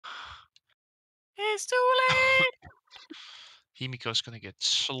It's too late! Himiko's gonna get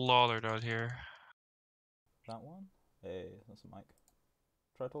slaughtered out here. That one? Hey, that's a mic.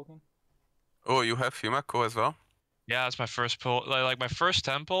 Try talking. Oh, you have Himiko as well? Yeah, it's my first pull. Like my first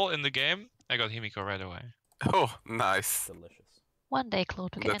temple in the game, I got Himiko right away. Oh, nice. Delicious. One day,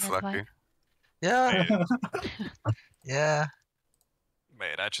 Claude will get That's an invite. lucky. Yeah. Mate, Yeah.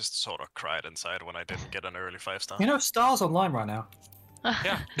 mate, I just sort of cried inside when I didn't get an early 5-star. You know, Star's online right now.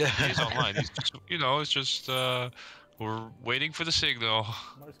 Yeah, he's online. He's just, you know, it's just we're waiting for the signal.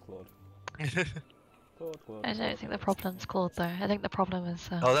 Where's Claude? Claude. I don't think the problem's Claude though. I think the problem is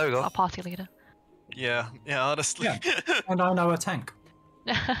Oh, there we go. our party leader. Yeah, honestly. Yeah. And I know a tank.